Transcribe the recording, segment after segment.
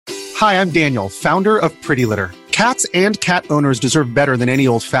Hi, I'm Daniel, founder of Pretty Litter. Cats and cat owners deserve better than any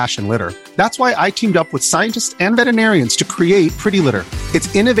old-fashioned litter. That's why I teamed up with scientists and veterinarians to create Pretty Litter.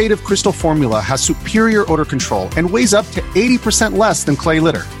 Its innovative crystal formula has superior odor control and weighs up to 80% less than clay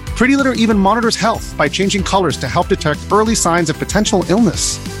litter. Pretty Litter even monitors health by changing colors to help detect early signs of potential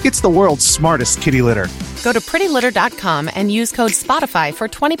illness. It's the world's smartest kitty litter. Go to prettylitter.com and use code SPOTIFY for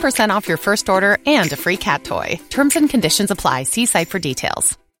 20% off your first order and a free cat toy. Terms and conditions apply. See site for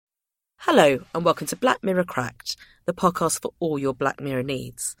details. Hello and welcome to Black Mirror Cracked, the podcast for all your Black Mirror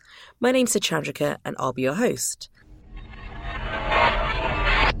needs. My name's Chandrika and I'll be your host.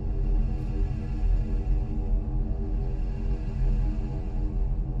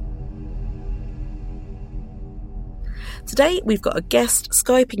 Today we've got a guest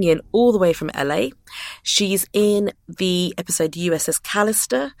Skyping in all the way from LA. She's in the episode USS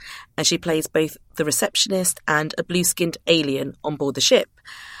Callister and she plays both the receptionist and a blue-skinned alien on board the ship.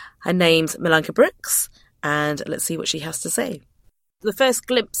 Her name's Milanka Brooks, and let's see what she has to say. The first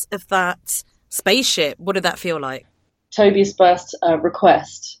glimpse of that spaceship, what did that feel like? Toby's first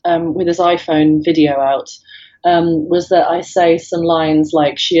request with his iPhone video out was that I say some lines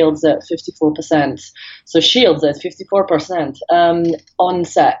like shields at 54%. So shields at 54% on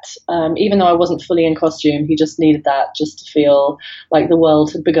set. Even though I wasn't fully in costume, he just needed that just to feel like the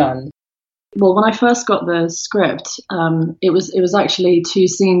world had begun. Well, when I first got the script, it was actually 2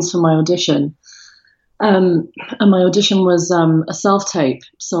 scenes for my audition. And my audition was a self-tape,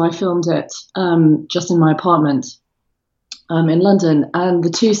 so I filmed it just in my apartment in London. And the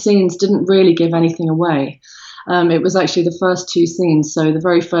 2 scenes didn't really give anything away. It was actually the first 2 scenes. So the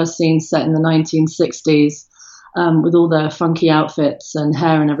very first scene set in the 1960s with all the funky outfits and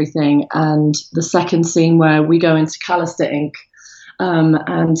hair and everything. And the second scene where we go into Callister Inc.,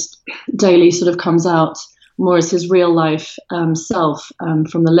 and Daly sort of comes out more as his real life self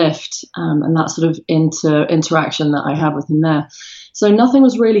from the lift, and that sort of interaction that I have with him there. So nothing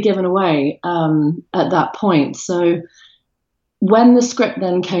was really given away at that point. So when the script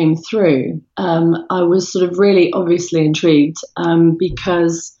then came through, I was sort of really obviously intrigued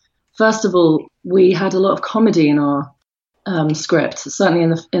because, first of all, we had a lot of comedy in our script, certainly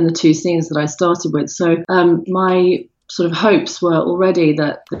in the 2 scenes that I started with. So my sort of hopes were already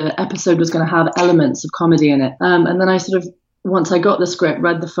that the episode was going to have elements of comedy in it. And then I sort of, once I got the script,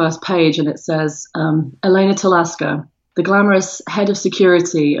 read the first page and it says, Elena Talaska, the glamorous head of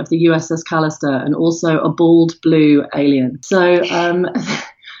security of the USS Callister and also a bald blue alien. So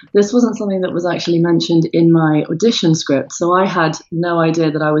this wasn't something that was actually mentioned in my audition script. So I had no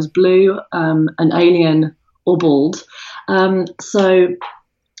idea that I was blue, an alien or bald. So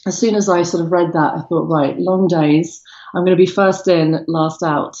as soon as I sort of read that, I thought, right, long days. I'm going to be first in, last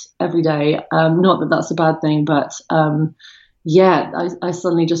out every day. Not that that's a bad thing, but I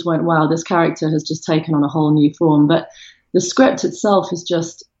suddenly just went, wow, this character has just taken on a whole new form. But the script itself is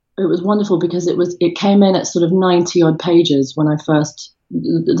just, it was wonderful because it came in at sort of 90 odd pages when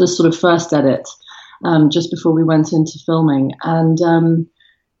the sort of first edit, just before we went into filming. And,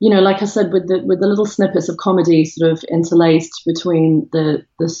 like I said, with the little snippets of comedy sort of interlaced between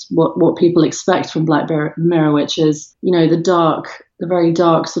what people expect from Black Mirror, which is, the very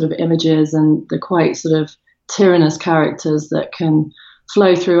dark sort of images and the quite sort of tyrannous characters that can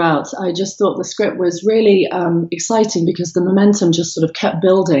flow throughout. I just thought the script was really exciting because the momentum just sort of kept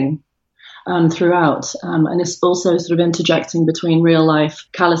building throughout. And it's also sort of interjecting between real life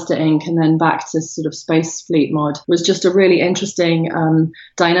Callister Inc. and then back to sort of Space Fleet Mod was just a really interesting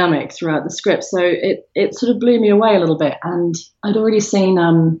dynamic throughout the script. So it sort of blew me away a little bit. And I'd already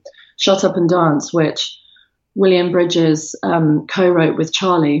seen Shut Up and Dance, which William Bridges co-wrote with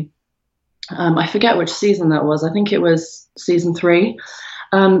Charlie. I forget which season that was. I think it was season 3.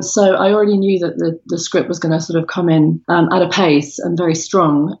 So I already knew that the script was going to sort of come in at a pace and very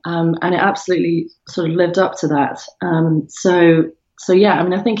strong, and it absolutely sort of lived up to that. So yeah, I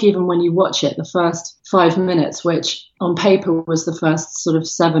mean, I think even when you watch it, the first 5 minutes, which on paper was the first sort of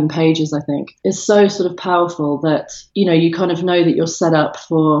 7 pages, I think, is so sort of powerful that, you kind of know that you're set up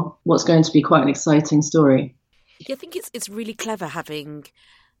for what's going to be quite an exciting story. Yeah, I think it's really clever having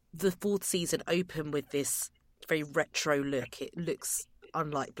the 4th season open with this very retro look. It looks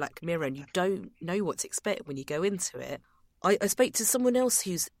unlike Black Mirror and you don't know what to expect when you go into it. I spoke to someone else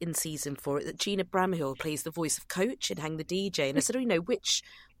who's in season 4, that Gina Bramhill plays the voice of Coach in Hang the DJ, and I said,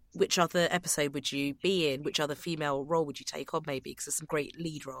 which other episode would you be in? Which other female role would you take on maybe? Because there's some great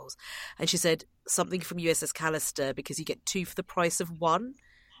lead roles. And she said something from USS Callister because you get 2 for the price of 1.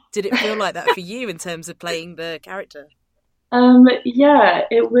 Did it feel like that for you in terms of playing the character? Yeah,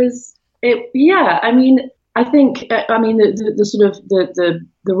 it was. I mean, I think, I mean, the sort of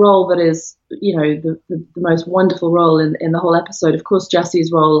the role that is, the most wonderful role in the whole episode, of course,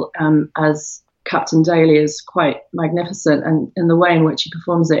 Jesse's role as Captain Daly is quite magnificent, and the way in which he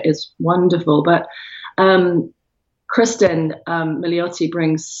performs it is wonderful. But Kristen Milioti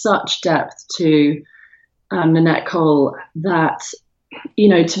brings such depth to Nanette Cole that,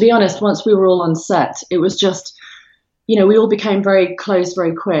 to be honest, once we were all on set, it was just, we all became very close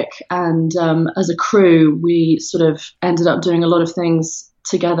very quick. And as a crew, we sort of ended up doing a lot of things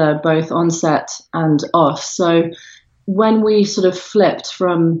together, both on set and off. So when we sort of flipped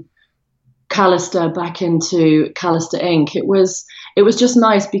from Callister back into Callister Inc., it was just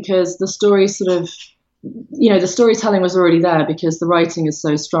nice because the story sort of, the storytelling was already there because the writing is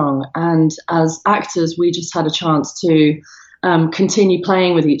so strong. And as actors, we just had a chance to continue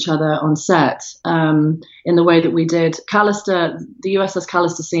playing with each other on set in the way that we did. Callister, the USS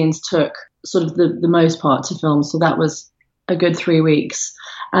Callister scenes took sort of the most part to film, so that was a good 3 weeks.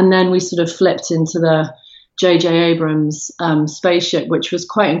 And then we sort of flipped into the J.J. Abrams spaceship, which was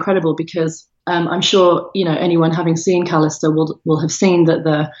quite incredible because I'm sure, anyone having seen Callister will have seen that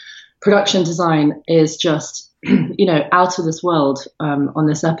the production design is just, out of this world on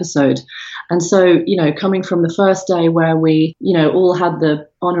this episode. And so, coming from the first day where we, all had the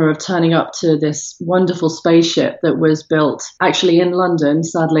honor of turning up to this wonderful spaceship that was built actually in London,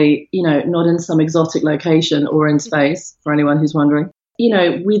 sadly, not in some exotic location or in space, for anyone who's wondering.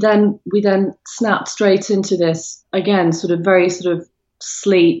 We then snapped straight into this, again, sort of very sort of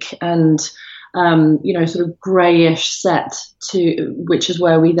sleek and sort of greyish set, which is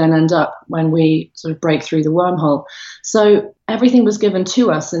where we then end up when we sort of break through the wormhole. So everything was given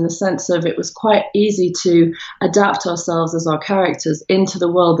to us in the sense of it was quite easy to adapt ourselves as our characters into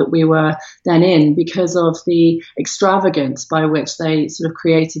the world that we were then in because of the extravagance by which they sort of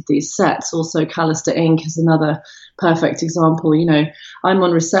created these sets. Also, Callister Inc. is another perfect example. I'm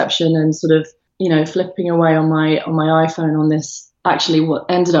on reception and sort of, flipping away on my iPhone on this. Actually, what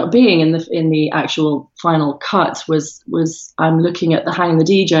ended up being in the actual final cut was I'm looking at the Hang the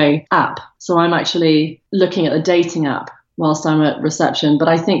DJ app. So I'm actually looking at the dating app whilst I'm at reception. But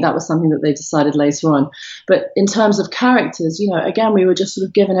I think that was something that they decided later on. But in terms of characters, again, we were just sort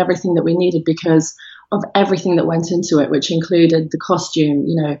of given everything that we needed because of everything that went into it, which included the costume,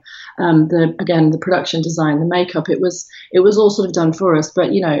 the production design, the makeup. It was all sort of done for us. But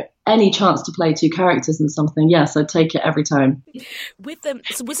any chance to play two characters in something, yes, I'd take it every time. With them,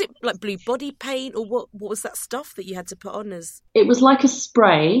 so was it like blue body paint, or what was that stuff that you had to put on as? It was like a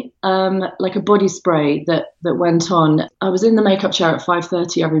spray, like a body spray that went on. I was in the makeup chair at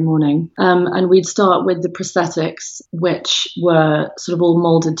 5:30 every morning, and we'd start with the prosthetics, which were sort of all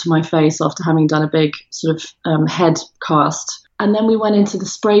molded to my face after having done a big sort of head cast. And then we went into the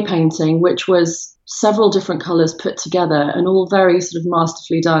spray painting, which was several different colours put together and all very sort of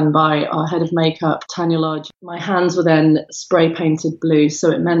masterfully done by our head of makeup, Tanya Lodge. My hands were then spray painted blue, so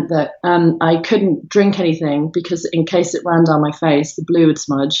it meant that I couldn't drink anything because in case it ran down my face, the blue would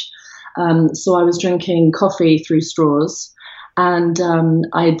smudge. So I was drinking coffee through straws, and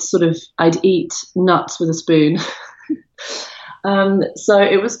I'd eat nuts with a spoon. So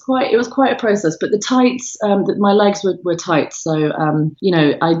it was quite a process, but the tights, my legs were tight. So,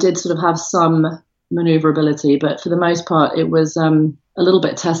 I did sort of have some maneuverability, but for the most part, it was a little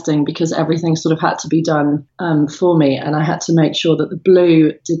bit testing because everything sort of had to be done for me. And I had to make sure that the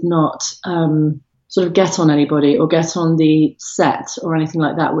blue did not sort of get on anybody or get on the set or anything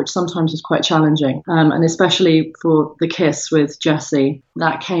like that, which sometimes was quite challenging. And especially for the kiss with Jesse,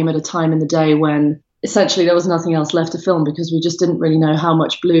 that came at a time in the day when essentially there was nothing else left to film because we just didn't really know how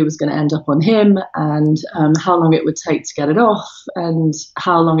much blue was going to end up on him and how long it would take to get it off and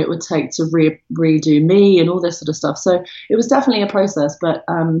how long it would take to redo me and all this sort of stuff. So it was definitely a process, but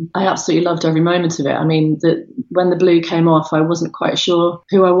I absolutely loved every moment of it. I mean, when the blue came off, I wasn't quite sure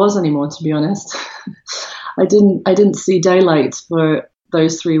who I was anymore, to be honest. I didn't see daylight for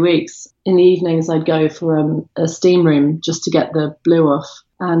those 3 weeks. In the evenings, I'd go for a steam room just to get the blue off.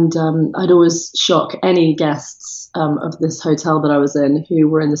 And I'd always shock any guests of this hotel that I was in who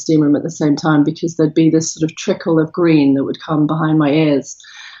were in the steam room at the same time because there'd be this sort of trickle of green that would come behind my ears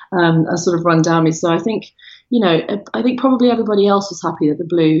and sort of run down me. So I think, I think probably everybody else was happy that the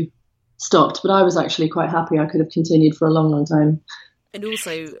blue stopped, but I was actually quite happy. I could have continued for a long, long time. And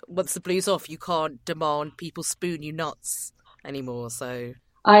also, once the blue's off, you can't demand people spoon you nuts anymore, so...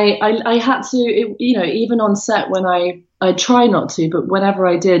 I had to, even on set when I try not to, but whenever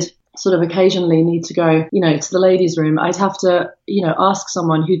I did sort of occasionally need to go, to the ladies' room, I'd have to, ask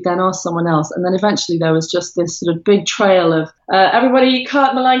someone who'd then ask someone else. And then eventually there was just this sort of big trail of, everybody,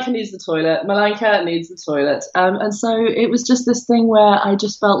 Malaika needs the toilet, Malaika needs the toilet. And so it was just this thing where I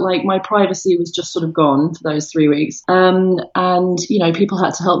just felt like my privacy was just sort of gone for those 3 weeks. And, people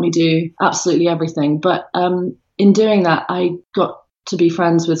had to help me do absolutely everything. But in doing that, I got to be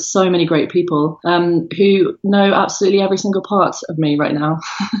friends with so many great people who know absolutely every single part of me right now.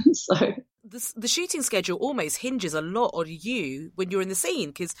 So the shooting schedule almost hinges a lot on you when you're in the scene,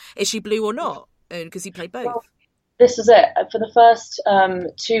 because is she blue or not? And because you play both. Well, this is it. For the first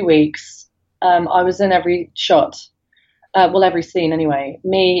 2 weeks, I was in every shot. Every scene anyway.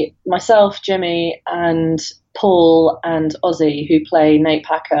 Me, myself, Jimmy, and Paul and Ozzy, who play Nate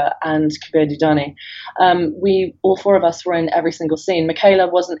Packer and Kabir Dudani. We, all four of us, were in every single scene. Michaela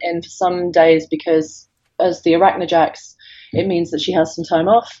wasn't in for some days because, as the Arachnojax, it means that she has some time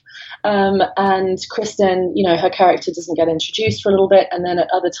off. And Kristen, her character doesn't get introduced for a little bit, and then at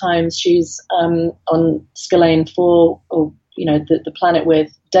other times she's on Skellane 4, or the planet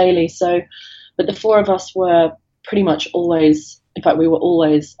with daily. So, but the four of us were pretty much always, in fact, we were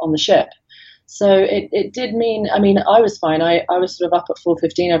always on the ship. So it did mean, I was fine. I was sort of up at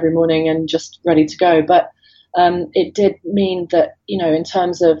 4:15 every morning and just ready to go. But it did mean that, in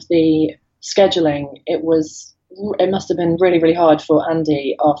terms of the scheduling, it must have been really, really hard for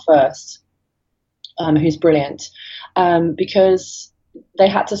Andy, our first, who's brilliant, because they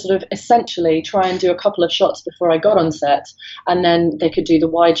had to sort of essentially try and do a couple of shots before I got on set, and then they could do the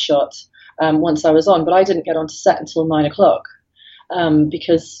wide shot once I was on. But I didn't get onto set until 9 o'clock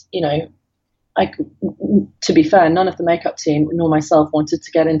because, to be fair, none of the makeup team nor myself wanted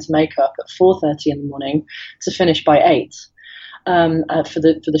to get into makeup at 4:30 in the morning to finish by 8 for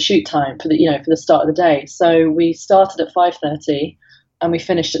the shoot time, for the start of the day. So we started at 5:30 and we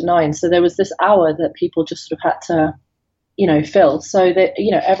finished at 9. So there was this hour that people just sort of had to, fill. So that,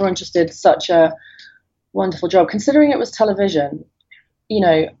 everyone just did such a wonderful job. Considering it was television,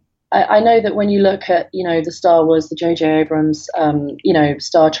 I know that when you look at, the Star Wars, the J.J. Abrams,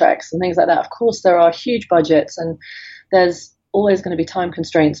 Star Treks and things like that, of course there are huge budgets and there's always going to be time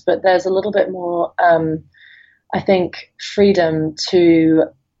constraints, but there's a little bit more, I think, freedom to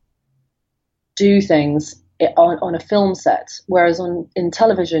do things on a film set, whereas in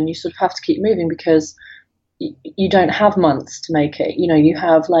television you sort of have to keep moving because you don't have months to make it. You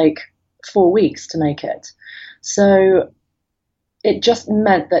have like 4 weeks to make it. So it just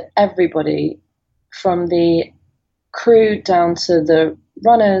meant that everybody, from the crew down to the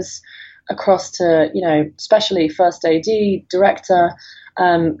runners, across to, especially first AD, director,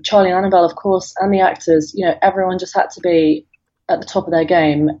 Charlie and Annabelle, of course, and the actors, everyone just had to be at the top of their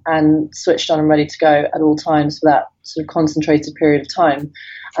game and switched on and ready to go at all times for that sort of concentrated period of time.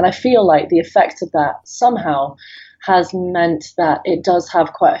 And I feel like the effect of that somehow has meant that it does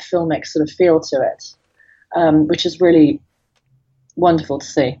have quite a filmic sort of feel to it, which is really wonderful to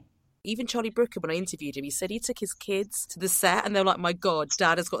see. Even Charlie Brooker, when I interviewed him, he said he took his kids to the set and they were like, my God,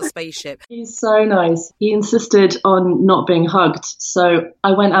 Dad has got a spaceship. He's so nice. He insisted on not being hugged. So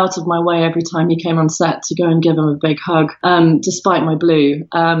I went out of my way every time he came on set to go and give him a big hug, despite my blue.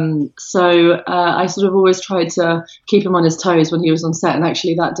 So I sort of always tried to keep him on his toes when he was on set. And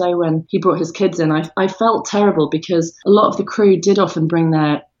actually that day when he brought his kids in, I felt terrible because a lot of the crew did often bring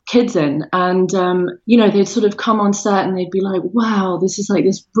their kids in and they'd sort of come on set and they'd be like, wow, this is like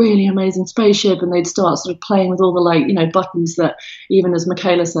this really amazing spaceship, and they'd start sort of playing with all the buttons that, even as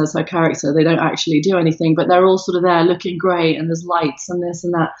Michaela says, her character, they don't actually do anything, but they're all sort of there looking great and there's lights and this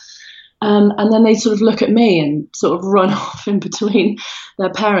and that. And then they sort of look at me and sort of run off in between their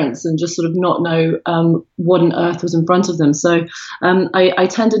parents and just sort of not know what on earth was in front of them. So I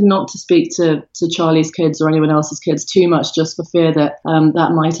tended not to speak to Charlie's kids or anyone else's kids too much, just for fear that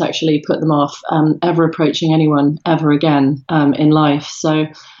that might actually put them off ever approaching anyone ever again in life. So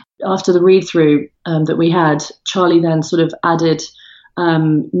after the read-through that we had, Charlie then sort of added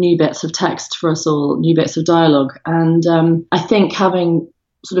new bits of text for us all, new bits of dialogue. And I think having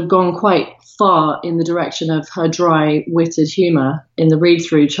sort of gone quite far in the direction of her dry-witted humour in the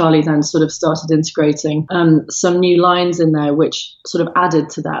read-through, Charlie then sort of started integrating some new lines in there which sort of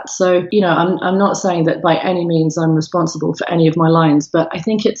added to that. So, I'm not saying that by any means I'm responsible for any of my lines, but I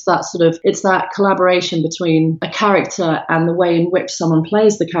think it's that collaboration between a character and the way in which someone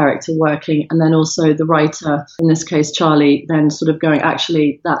plays the character working, and then also the writer, in this case Charlie, then sort of going,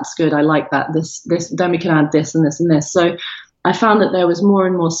 actually, that's good, I like that, this, then we can add this and this and this. So I found that there was more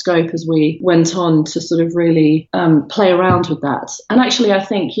and more scope as we went on to sort of really play around with that. And actually, I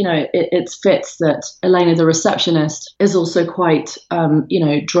think, it fits that Elena, the receptionist, is also quite,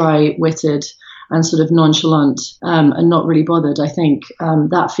 dry-witted and sort of nonchalant and not really bothered. I think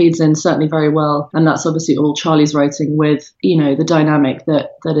that feeds in certainly very well. And that's obviously all Charlie's writing with, the dynamic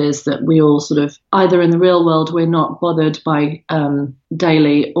that is that we all sort of, either in the real world, we're not bothered by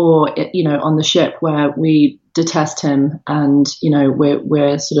Daly, or, on the ship where we detest him, and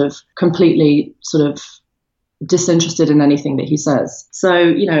we're sort of completely sort of disinterested in anything that he says. So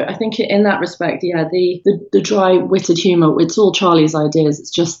I think in that respect, the dry-witted humor, it's all Charlie's ideas. It's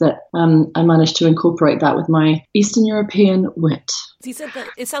just that I managed to incorporate that with my Eastern European wit. He said that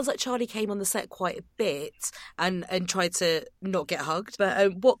it sounds like Charlie came on the set quite a bit and tried to not get hugged.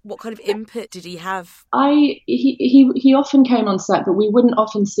 But what kind of input did he have? He often came on set, but we wouldn't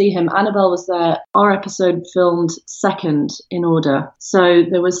often see him. Annabelle was there. Our episode filmed second in order, so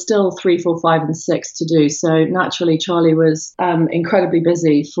there was still 3, 4, 5, and 6 to do. So naturally, Charlie was incredibly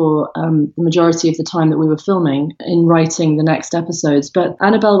busy for the majority of the time that we were filming in writing the next episodes. But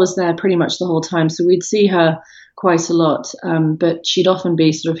Annabelle was there pretty much the whole time, so we'd see her quite a lot, but she'd often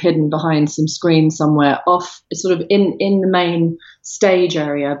be sort of hidden behind some screen somewhere off, sort of in the main stage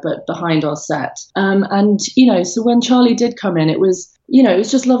area, but behind our set. So when Charlie did come in, it was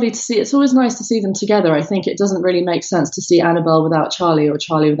just lovely to see. It's always nice to see them together. I think it doesn't really make sense to see Annabelle without Charlie or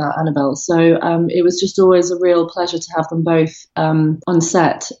Charlie without Annabelle. So it was just always a real pleasure to have them both on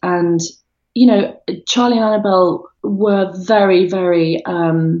set. And, Charlie and Annabelle were very, very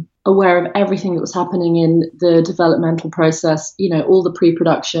aware of everything that was happening in the developmental process, all the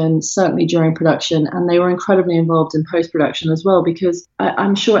pre-production, certainly during production, and they were incredibly involved in post-production as well, because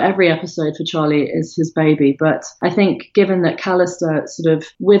I'm sure every episode for Charlie is his baby. But I think given that Callister, sort of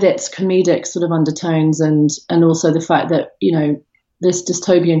with its comedic sort of undertones and also the fact that, this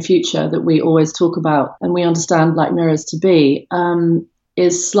dystopian future that we always talk about and we understand Black Mirrors to be,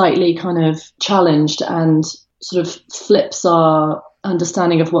 is slightly kind of challenged and sort of flips our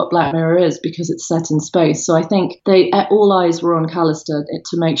understanding of what Black Mirror is, because it's set in space. So I think all eyes were on Callister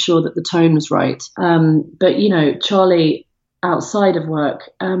to make sure that the tone was right. But Charlie outside of work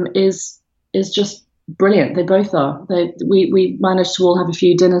is just brilliant. They both are. We managed to all have a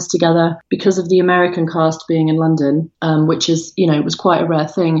few dinners together because of the American cast being in London, which is, it was quite a rare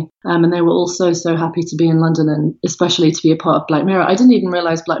thing. And they were all so happy to be in London, and especially to be a part of Black Mirror. I didn't even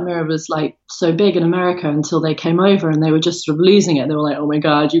realize Black Mirror was like so big in America until they came over, and they were just sort of losing it. They were like, oh my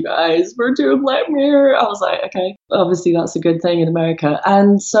God, you guys, we're doing Black Mirror. I was like, okay, obviously that's a good thing in America.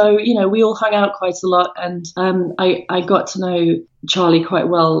 And so, we all hung out quite a lot, and I got to know Charlie quite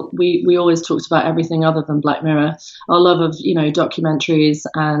well. We always talked about everything other than Black Mirror, our love of, documentaries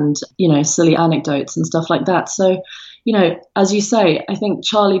and, silly anecdotes and stuff like that. So, as you say, I think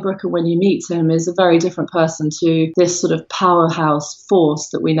Charlie Brooker, when you meet him, is a very different person to this sort of powerhouse force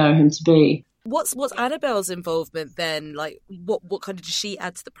that we know him to be. What's Annabelle's involvement then? Like, what kind of does she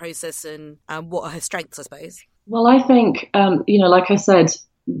add to the process, and what are her strengths, I suppose? Well, I think, like I said,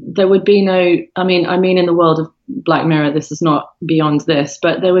 there would be no, I mean, in the world of Black Mirror, this is not beyond this,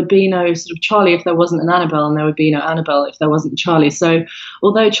 but there would be no sort of Charlie if there wasn't an Annabelle, and there would be no Annabelle if there wasn't Charlie. So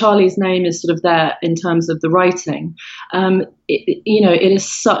although Charlie's name is sort of there in terms of the writing, it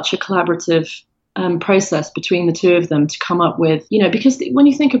is such a collaborative process between the two of them to come up with, because when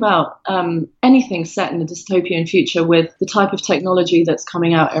you think about anything set in a dystopian future with the type of technology that's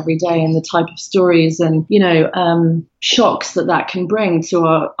coming out every day and the type of stories and, shocks that can bring to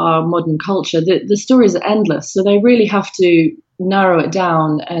our modern culture, the stories are endless. So they really have to narrow it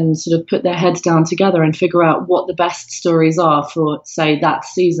down and sort of put their heads down together and figure out what the best stories are for, say, that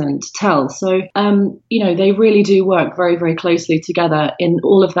season to tell. So, they really do work very, very closely together in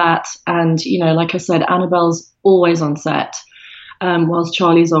all of that. And, like I said, Annabelle's always on set, whilst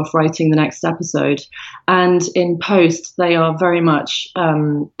Charlie's off writing the next episode. And in post, they are very much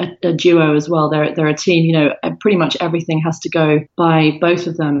a duo as well. They're a team. Pretty much everything has to go by both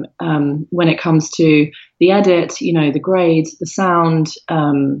of them when it comes to the edit, the grade, the sound.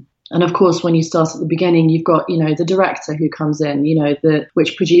 And of course, when you start at the beginning, you've got, the director who comes in,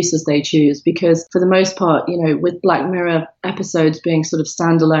 which producers they choose. Because for the most part, with Black Mirror episodes being sort of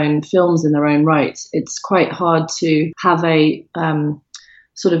standalone films in their own right, it's quite hard to have a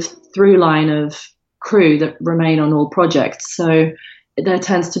sort of through line of crew that remain on all projects. So there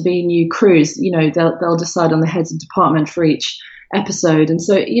tends to be new crews, they'll decide on the heads of department for each episode. And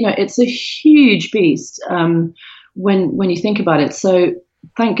so, it's a huge beast when you think about it. So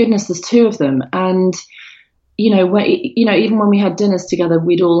thank goodness there's two of them. And, even when we had dinners together,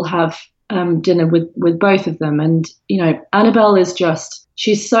 we'd all have dinner with both of them. And, you know, Annabelle is just,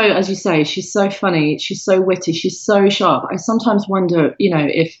 she's so, as you say, she's so funny. She's so witty. She's so sharp. I sometimes wonder, you know,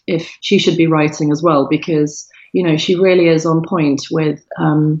 if she should be writing as well, because, you know, she really is on point with,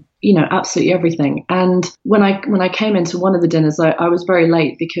 you know, absolutely everything. And when I came into one of the dinners, I was very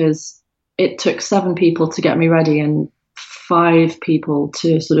late because it took 7 people to get me ready and 5 people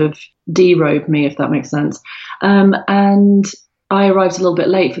to sort of derobe me, if that makes sense. And I arrived a little bit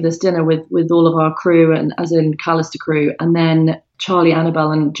late for this dinner with all of our crew, and as in Callister crew. And then Charlie,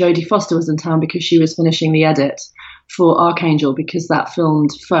 Annabelle and Jodie Foster was in town because she was finishing the edit for Archangel, because that filmed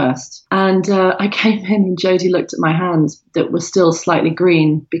first. And I came in and Jodie looked at my hands that were still slightly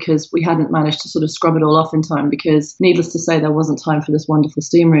green because we hadn't managed to sort of scrub it all off in time, because needless to say, there wasn't time for this wonderful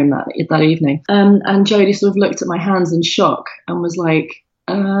steam room that evening. And Jodie sort of looked at my hands in shock and was like,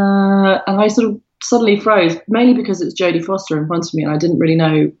 and I sort of suddenly froze, mainly because it's Jodie Foster in front of me and I didn't really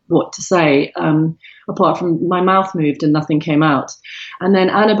know what to say, apart from my mouth moved and nothing came out. And then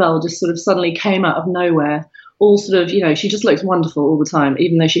Annabelle just sort of suddenly came out of nowhere, all sort of, you know, she just looks wonderful all the time,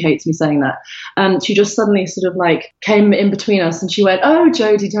 even though she hates me saying that. And she just suddenly sort of like came in between us and she went, "Oh,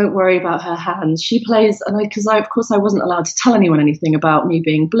 Jodie, don't worry about her hands. She plays," and because of course I wasn't allowed to tell anyone anything about me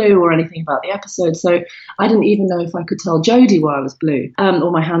being blue or anything about the episode. So I didn't even know if I could tell Jodie why I was blue, or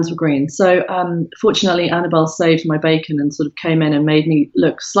my hands were green. So fortunately, Annabelle saved my bacon and sort of came in and made me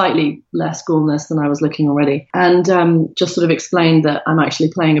look slightly less gormless than I was looking already. And just sort of explained that I'm actually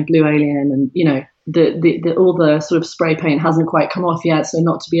playing a blue alien, and, you know, the all the sort of spray paint hasn't quite come off yet, so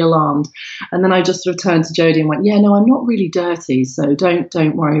not to be alarmed. And then I just sort of turned to Jodie and went, "Yeah, no, I'm not really dirty, so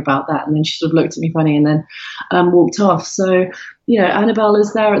don't worry about that." And then she sort of looked at me funny and then walked off. So, you know, Annabelle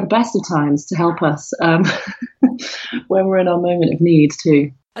is there at the best of times to help us when we're in our moment of need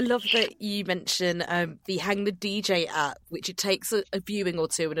too. I love that you mention the Hang the DJ app, which it takes a viewing or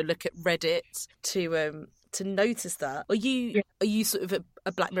two and a look at Reddit to notice that. Are you sort of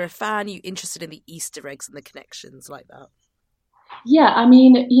a Black Mirror fan? Are you interested in the Easter eggs and the connections like that? Yeah, I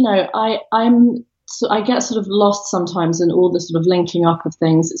mean, you know, I get sort of lost sometimes in all the sort of linking up of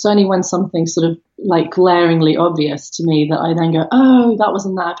things. It's only when something's sort of like glaringly obvious to me that I then go, "Oh, that was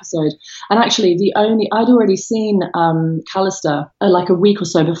in that episode." And actually, I'd already seen Callister like a week or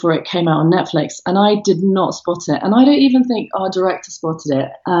so before it came out on Netflix, and I did not spot it. And I don't even think our director spotted it.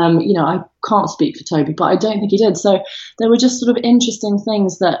 You know, I can't speak for Toby, but I don't think he did. So there were just sort of interesting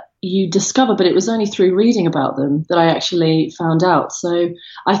things that you discover, but it was only through reading about them that I actually found out. So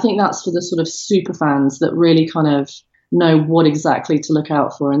I think that's for the sort of super fans that really kind of know what exactly to look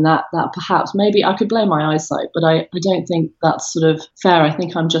out for, and that perhaps maybe I could blame my eyesight, but I don't think that's sort of fair. I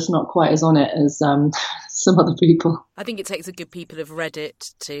think I'm just not quite as on it as some other people. I think it takes a good people of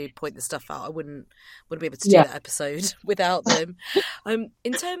Reddit to point the stuff out. I wouldn't be able to do that episode without them.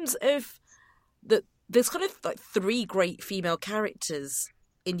 In terms of there's kind of like 3 great female characters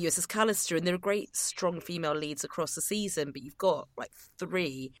in USS Callister, and there are great strong female leads across the season, but you've got like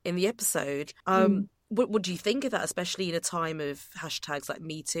 3 in the episode. What do you think of that, especially in a time of hashtags like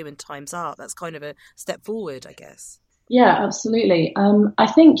Me Too and Time's Out? That's kind of a step forward, I guess. Yeah, absolutely.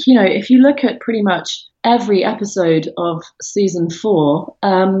 I think, you know, if you look at pretty much every episode of season 4,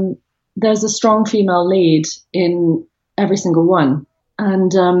 there's a strong female lead in every single one.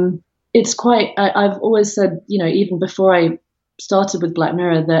 And it's quite, I've always said, you know, even before I started with Black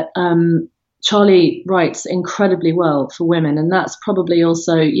Mirror, that Charlie writes incredibly well for women. And that's probably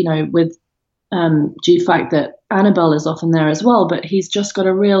also, you know, with due fact that Annabelle is often there as well, but he's just got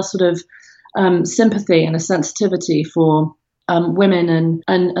a real sort of sympathy and a sensitivity for women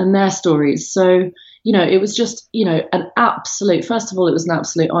and their stories. So, you know, it was just, you know, first of all, it was an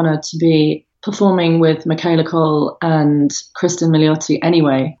absolute honor to be performing with Michaela Cole and Kristen Milioti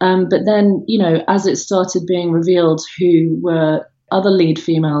anyway. But then, you know, as it started being revealed who were other lead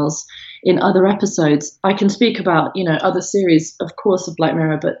females in other episodes, I can speak about, you know, other series, of course, of Black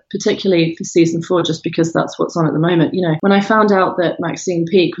Mirror, but particularly for season 4, just because that's what's on at the moment. You know, when I found out that Maxine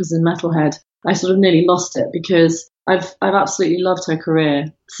Peake was in Metalhead, I sort of nearly lost it, because I've absolutely loved her career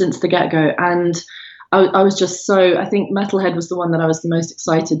since the get-go. And I was just so, I think Metalhead was the one that I was the most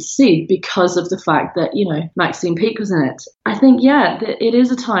excited to see because of the fact that, you know, Maxine Peake was in it. I think, yeah, it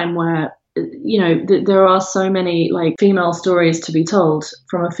is a time where, you know, there are so many like female stories to be told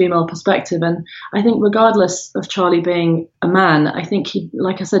from a female perspective. And I think regardless of Charlie being a man, I think he,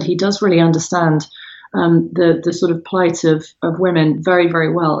 like I said, he does really understand the sort of plight of women very,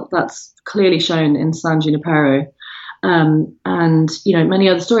 very well. That's clearly shown in San Junipero and, you know, many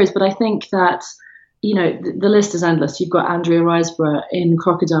other stories. But I think that, you know, the list is endless. You've got Andrea Riseborough in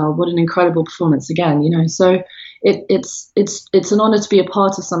Crocodile. What an incredible performance again, you know. So it's an honor to be a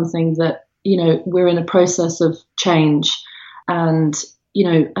part of something that, we're in a process of change. And,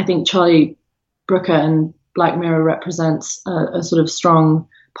 I think Charlie Brooker and Black Mirror represents a sort of strong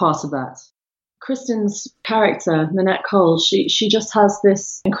part of that. Kristen's character, Nanette Cole, she just has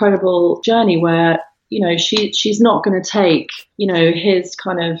this incredible journey where, she's not going to take, his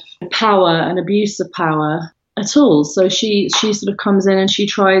kind of power and abuse of power at all. So she sort of comes in and she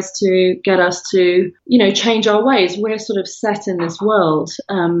tries to get us to, change our ways. We're sort of set in this world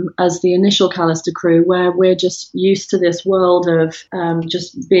as the initial Callister crew, where we're just used to this world of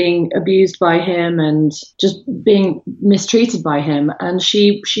just being abused by him and just being mistreated by him. And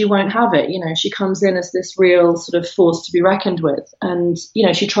she won't have it. She comes in as this real sort of force to be reckoned with. And,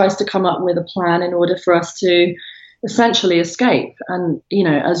 she tries to come up with a plan in order for us to essentially escape. And,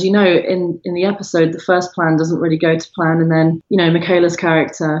 as you know, in the episode, the first plan doesn't really go to plan. And then, Michaela's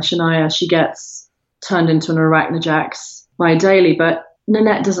character, Shania, she gets turned into an arachnojax by Daly. But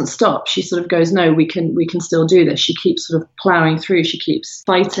Nanette doesn't stop. She sort of goes, no, we can still do this. She keeps sort of plowing through. She keeps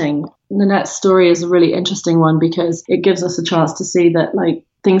fighting. Nanette's story is a really interesting one because it gives us a chance to see that,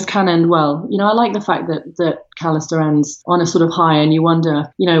 things can end well. I like the fact that Callister ends on a sort of high, and you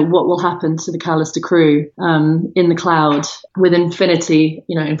wonder, what will happen to the Callister crew in the cloud with infinity,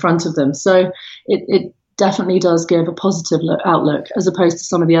 in front of them. So it definitely does give a positive outlook, as opposed to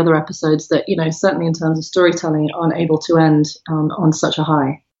some of the other episodes that, certainly in terms of storytelling, aren't able to end on such a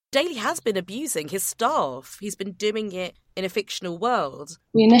high. Daly has been abusing his staff. He's been doing it in a fictional world.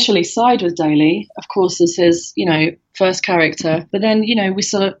 We initially side with Daly, of course, as his, first character, but then, we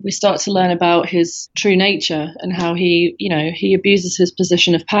start to learn about his true nature and how he abuses his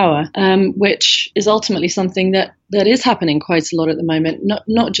position of power, which is ultimately something that is happening quite a lot at the moment,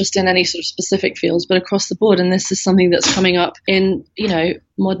 not just in any sort of specific fields, but across the board. And this is something that's coming up in,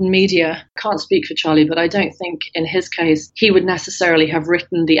 modern media. Can't speak for Charlie, but I don't think in his case he would necessarily have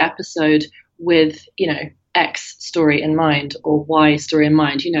written the episode with, X story in mind or Y story in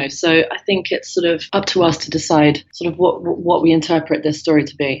mind, So I think it's sort of up to us to decide sort of what we interpret this story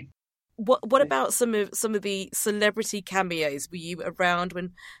to be. What about some of the celebrity cameos? Were you around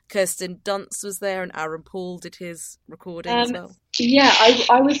when Kirsten Dunst was there and Aaron Paul did his recording as well? Yeah,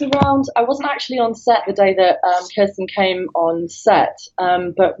 I was around. I wasn't actually on set the day that Kirsten came on set,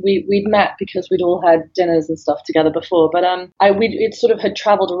 but we'd met because we'd all had dinners and stuff together before. But it sort of had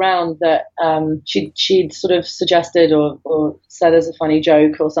travelled around that she'd sort of suggested or said as a funny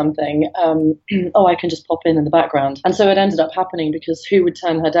joke or something, I can just pop in the background. And so it ended up happening because who would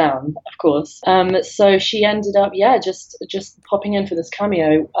turn her down, of course. So she ended up, just popping in for this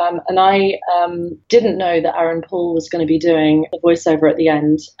cameo. And I didn't know that Aaron Paul was going to be doing a voiceover at the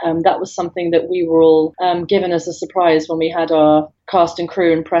end. That was something that we were all given as a surprise when we had our cast and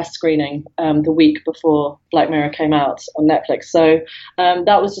crew and press screening the week before Black Mirror came out on Netflix. So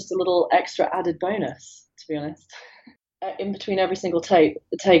that was just a little extra added bonus, to be honest. In between every single take,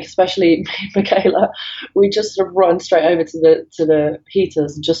 especially Michaela, we just sort of run straight over to the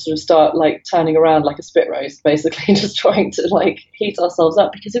heaters and just sort of start turning around like a spit roast, basically, just trying to heat ourselves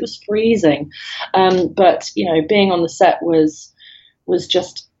up because it was freezing. But being on the set was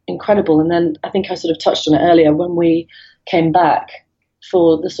just incredible. And then I think I sort of touched on it earlier when we came back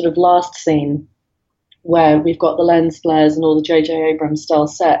for the sort of last scene where we've got the lens flares and all the J.J. Abrams style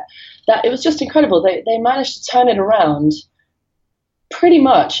set. That it was just incredible. They managed to turn it around pretty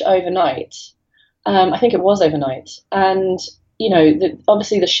much overnight. I think it was overnight. And,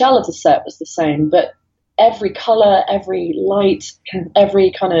 obviously the shell of the set was the same, but every colour, every light,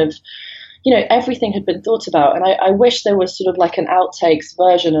 every kind of, everything had been thought about. And I wish there was sort of an outtakes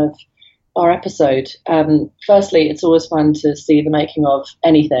version of our episode. Firstly, it's always fun to see the making of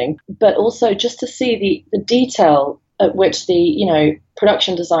anything, but also just to see the detail at which the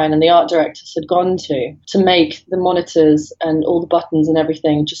production design and the art directors had gone to make the monitors and all the buttons and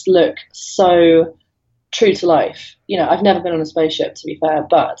everything just look so true to life. I've never been on a spaceship, to be fair,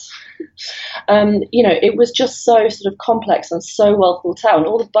 but it was just so sort of complex and so well thought out, and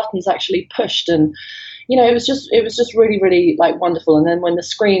all the buttons actually pushed, and it was just really, really wonderful. And then when the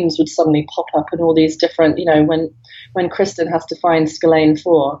screens would suddenly pop up and all these different, when Kristen has to find Scalane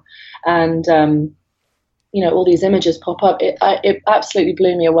 4 and all these images pop up, it absolutely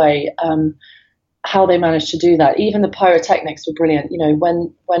blew me away how they managed to do that. Even the pyrotechnics were brilliant.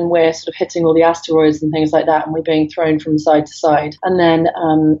 When we're sort of hitting all the asteroids and things like that, and we're being thrown from side to side, and then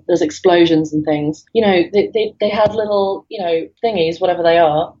there's explosions and things. They had little thingies, whatever they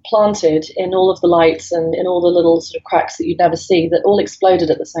are, planted in all of the lights and in all the little sort of cracks that you'd never see, that all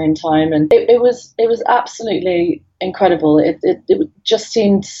exploded at the same time, and it was absolutely incredible. It just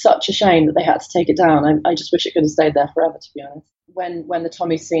seemed such a shame that they had to take it down. I just wish it could have stayed there forever, to be honest. When the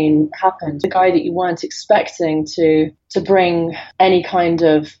Tommy scene happened, the guy that you weren't expecting to bring any kind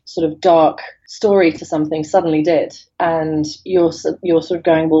of sort of dark story to something suddenly did, and you're sort of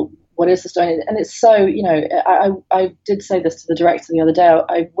going, well, what is the story? And it's so, I did say this to the director the other day.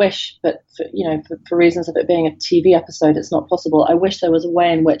 I wish, but for reasons of it being a TV episode, it's not possible. I wish there was a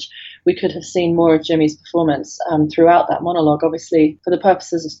way in which we could have seen more of Jimmy's performance throughout that monologue. Obviously, for the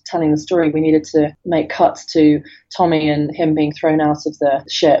purposes of telling the story, we needed to make cuts to Tommy and him being thrown out of the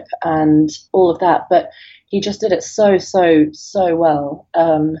ship and all of that. But he just did it so well.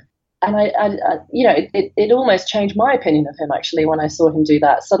 And it almost changed my opinion of him, actually, when I saw him do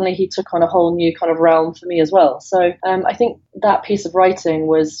that. Suddenly he took on a whole new kind of realm for me as well. So I think that piece of writing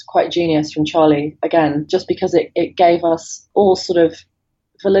was quite genius from Charlie, again, just because it gave us all sort of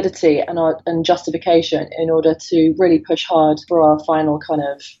validity and justification in order to really push hard for our final kind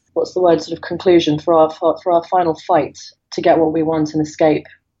of, sort of conclusion, for our final fight to get what we want and escape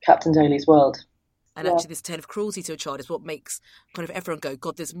Captain Daly's world. And actually, this tale of cruelty to a child is what makes kind of everyone go,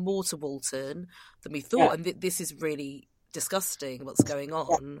 God, there's more to Walton than we thought. Yeah. And this is really disgusting, what's going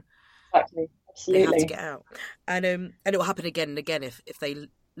on. Exactly. Absolutely. They have to get out. And it will happen again and again if they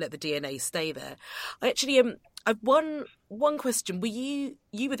let the DNA stay there. I actually, I've one question.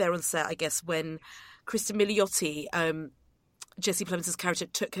 You were there on set, I guess, when Kristen Milioti, Jessie Plemons' character,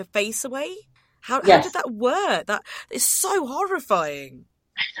 took her face away? How did that work? That is so horrifying.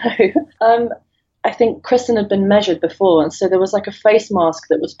 I know. I think Kristen had been measured before, and so there was like a face mask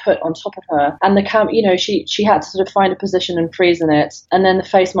that was put on top of her, and the she had to sort of find a position and freeze in it, and then the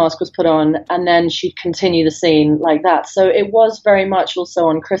face mask was put on, and then she'd continue the scene like that. So it was very much also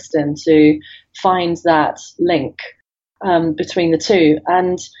on Kristen to find that link between the two,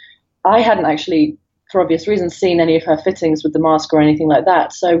 and I hadn't actually, for obvious reasons, seen any of her fittings with the mask or anything like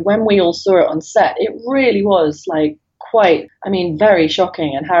that. So when we all saw it on set, it really was like very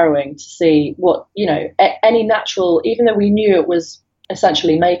shocking and harrowing to see what, any natural, even though we knew it was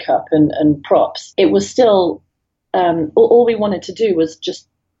essentially makeup and props, it was still, all we wanted to do was just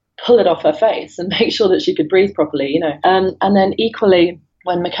pull it off her face and make sure that she could breathe properly, and then equally,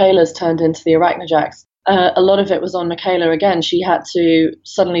 when Michaela's turned into the Arachnojax, a lot of it was on Michaela again. She had to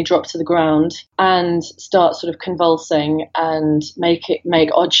suddenly drop to the ground and start sort of convulsing and make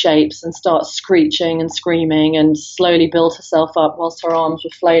odd shapes and start screeching and screaming and slowly build herself up whilst her arms were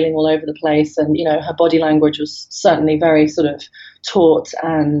flailing all over the place. And, her body language was certainly very sort of taut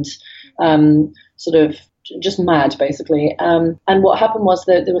and sort of just mad, basically. And what happened was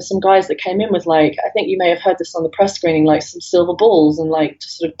that there were some guys that came in with, like, I think you may have heard this on the press screening, like some silver balls, and like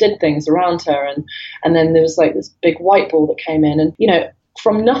just sort of did things around her. And then there was like this big white ball that came in, and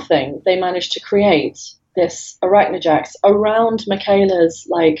from nothing they managed to create this Arachnojax around Michaela's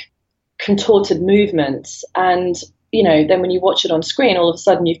like contorted movements. And then when you watch it on screen, all of a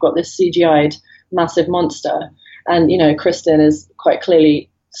sudden you've got this CGI'd massive monster, and Kristen is quite clearly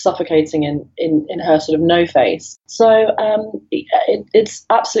suffocating in her sort of no face. So it's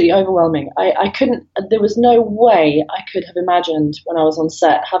absolutely overwhelming. There was no way I could have imagined when I was on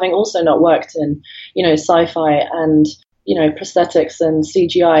set, having also not worked in, sci-fi and, prosthetics and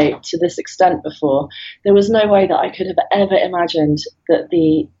CGI to this extent before. There was no way that I could have ever imagined that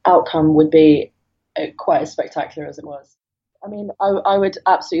the outcome would be quite as spectacular as it was. I mean, I would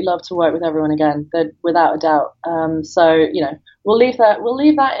absolutely love to work with everyone again, without a doubt. So, we'll leave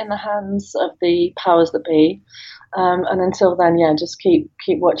that in the hands of the powers that be. And until then, just keep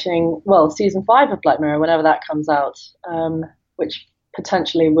watching, season 5 of Black Mirror, whenever that comes out, which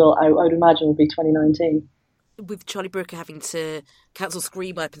potentially I would imagine will be 2019. With Charlie Brooker having to cancel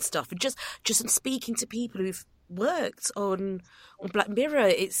Screen Wipe and stuff, and just in speaking to people who've worked on Black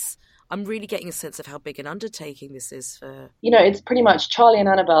Mirror, I'm really getting a sense of how big an undertaking this is for... it's pretty much Charlie and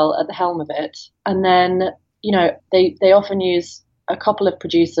Annabelle at the helm of it. And then, they often use a couple of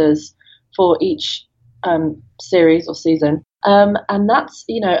producers for each series or season. And that's,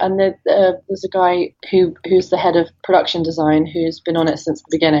 and there's a guy who's the head of production design who's been on it since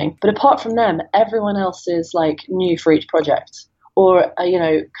the beginning. But apart from them, everyone else is like new for each project, or,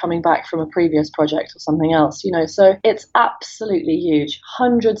 coming back from a previous project or something else, So it's absolutely huge.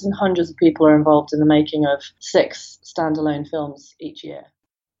 Hundreds and hundreds of people are involved in the making of 6 standalone films each year.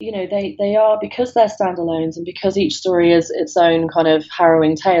 They are, because they're standalones and because each story is its own kind of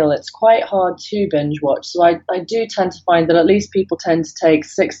harrowing tale, it's quite hard to binge watch. So I do tend to find that at least people tend to take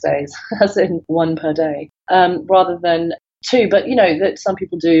 6 days, as in 1 per day, rather than 2. But, that some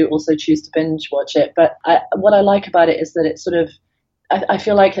people do also choose to binge watch it. But what I like about it is that it sort of I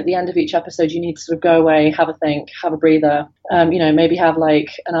feel like at the end of each episode, you need to sort of go away, have a think, have a breather, maybe have like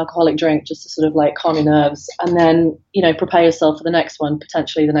an alcoholic drink just to sort of like calm your nerves, and then, prepare yourself for the next one,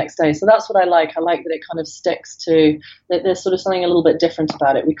 potentially the next day. So that's what I like. I like that it kind of sticks to, that there's sort of something a little bit different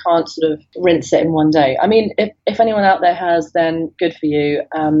about it. We can't sort of rinse it in one day. I mean, if anyone out there has, then good for you.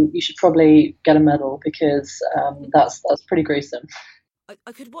 You should probably get a medal, because that's pretty gruesome.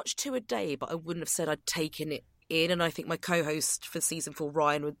 I could watch 2 a day, but I wouldn't have said I'd taken it in, and I think my co-host for season 4,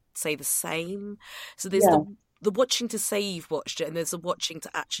 Ryan, would say the same. So there's the watching to say you've watched it, and there's the watching to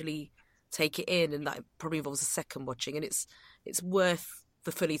actually take it in, and that probably involves a second watching, and it's worth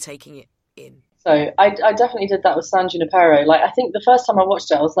the fully taking it in. So I definitely did that with San Junipero. Like, I think the first time I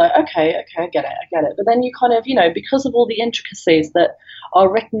watched it, I was like, okay, I get it. But then you kind of, because of all the intricacies that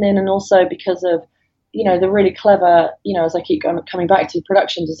are written in, and also because of, the really clever, as I keep coming back to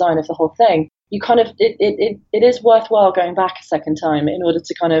production design of the whole thing, you kind of, it is worthwhile going back a second time in order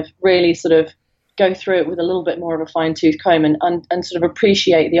to kind of really sort of go through it with a little bit more of a fine-tooth comb and sort of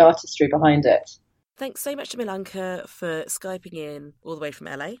appreciate the artistry behind it. Thanks so much to Milanka for Skyping in all the way from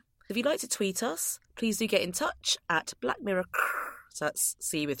LA. If you'd like to tweet us, please do get in touch at Black Mirror, so that's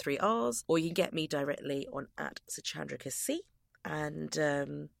C with 3 R's, or you can get me directly on @Sachandrika_C.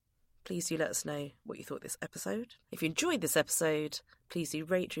 And please do let us know what you thought of this episode. If you enjoyed this episode, please do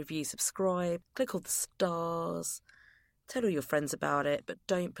rate, review, subscribe, click all the stars, tell all your friends about it, but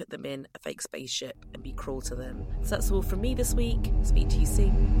don't put them in a fake spaceship and be cruel to them. So that's all from me this week. Speak to you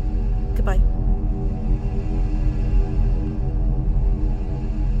soon. Goodbye.